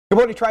Good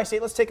morning,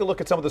 Tri-State. Let's take a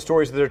look at some of the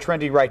stories that are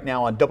trending right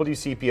now on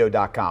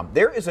WCPO.com.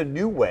 There is a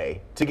new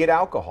way to get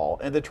alcohol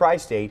in the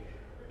Tri-State,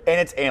 and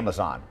it's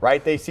Amazon,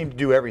 right? They seem to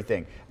do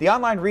everything. The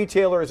online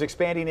retailer is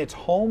expanding its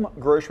home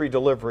grocery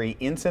delivery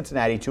in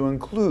Cincinnati to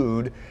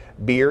include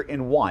beer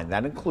and wine.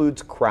 That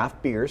includes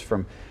craft beers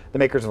from the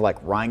makers of like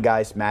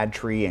Rhinegeist, Mad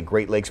Tree, and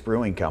Great Lakes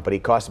Brewing Company.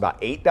 It costs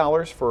about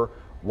 $8 for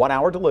 1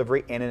 hour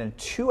delivery, and in a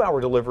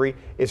 2-hour delivery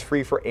is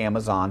free for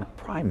Amazon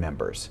Prime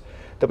members.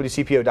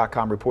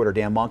 WCPO.com reporter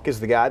Dan Monk is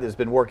the guy that's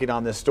been working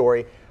on this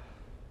story.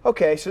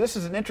 Okay, so this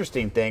is an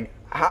interesting thing.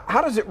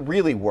 How does it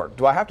really work?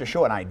 Do I have to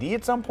show an ID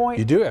at some point?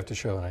 You do have to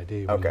show an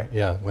ID.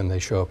 Okay. When they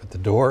show up at the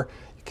door.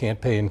 You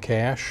can't pay in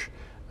cash.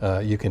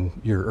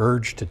 You're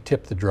urged to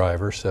tip the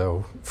driver,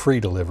 so free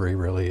delivery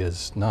really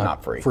is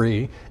not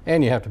free.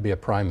 And you have to be a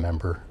Prime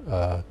member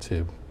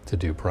to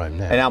do Prime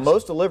Now. And now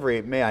most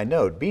delivery, may I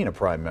note, being a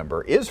Prime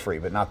member is free,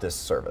 but not this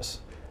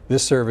service.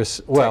 This service,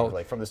 well,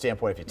 technically, from the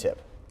standpoint if you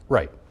tip.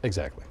 Right,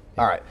 exactly.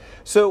 All right.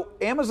 So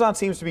Amazon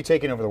seems to be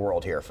taking over the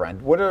world here,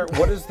 friend. What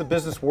is the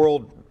business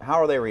world? How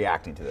are they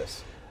reacting to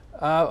this?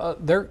 A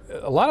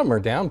lot of them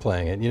are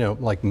downplaying it. You know,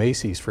 like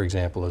Macy's, for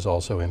example, is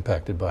also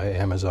impacted by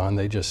Amazon.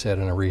 They just said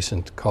in a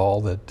recent call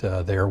that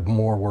they're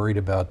more worried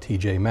about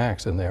TJ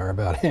Maxx than they are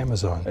about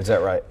Amazon. Is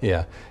that right?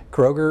 Yeah.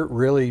 Kroger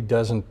really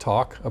doesn't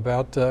talk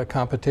about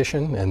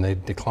competition, and they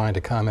declined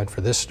to comment for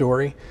this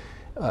story.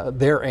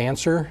 Their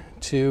answer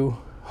to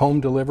home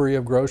delivery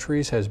of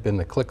groceries has been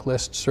the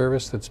ClickList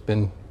service that's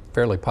been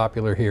fairly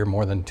popular here.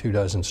 More than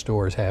 24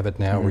 stores have it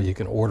now, where you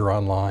can order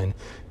online,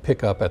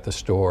 pick up at the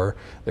store.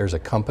 There's a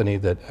company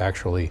that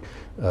actually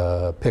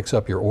picks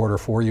up your order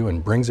for you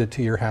and brings it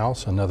to your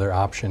house, another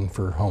option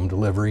for home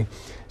delivery.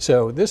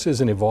 So this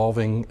is an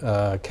evolving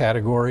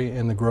category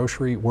in the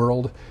grocery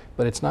world,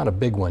 but it's not a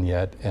big one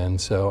yet. And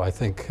so I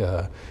think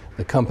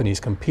the companies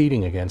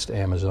competing against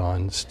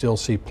Amazon still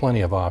see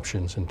plenty of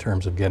options in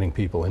terms of getting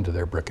people into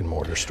their brick and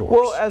mortar stores.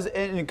 Well, as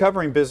in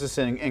covering business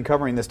and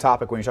covering this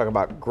topic, when you talk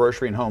about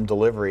grocery and home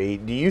delivery,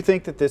 do you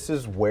think that this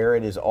is where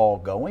it is all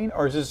going,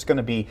 or is this going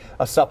to be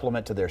a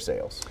supplement to their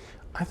sales?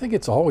 I think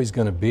it's always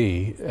going to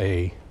be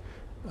a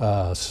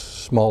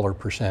smaller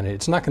percentage.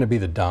 It's not going to be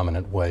the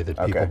dominant way that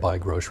people buy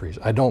groceries.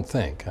 I don't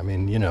think. I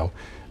mean, you know.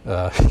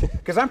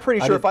 Because I'm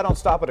pretty sure if I don't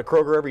stop at a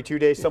Kroger every 2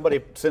 days,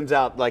 somebody sends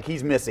out like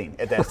he's missing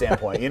at that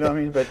standpoint. You know what I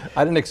mean? But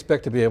I didn't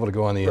expect to be able to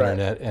go on the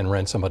internet and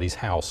rent somebody's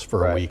house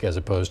for a week as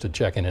opposed to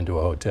checking into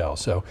a hotel.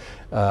 So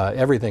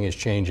everything is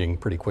changing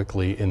pretty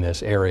quickly in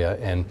this area,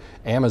 and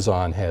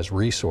Amazon has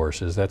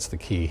resources. That's the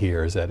key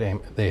here, is that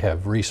they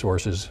have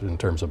resources in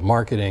terms of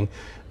marketing.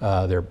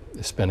 They're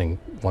spending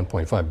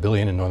 $1.5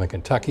 billion in Northern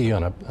Kentucky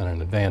on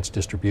an advanced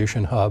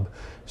distribution hub.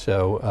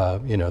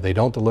 So you know, they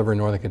don't deliver in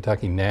Northern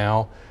Kentucky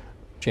now.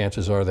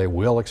 Chances are they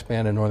will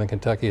expand in Northern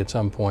Kentucky at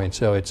some point.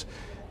 So it's,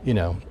 you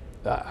know,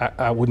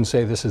 I wouldn't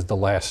say this is the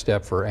last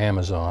step for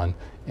Amazon,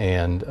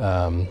 and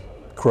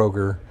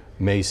Kroger,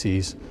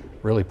 Macy's,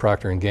 really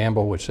Procter &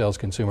 Gamble, which sells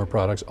consumer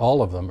products.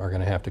 All of them are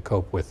going to have to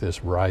cope with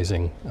this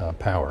rising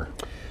power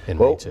in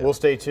retail. We'll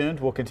stay tuned.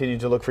 We'll continue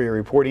to look for your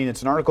reporting.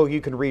 It's an article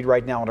you can read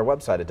right now on our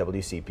website at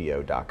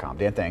WCPO.com.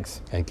 Dan,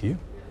 thanks. Thank you.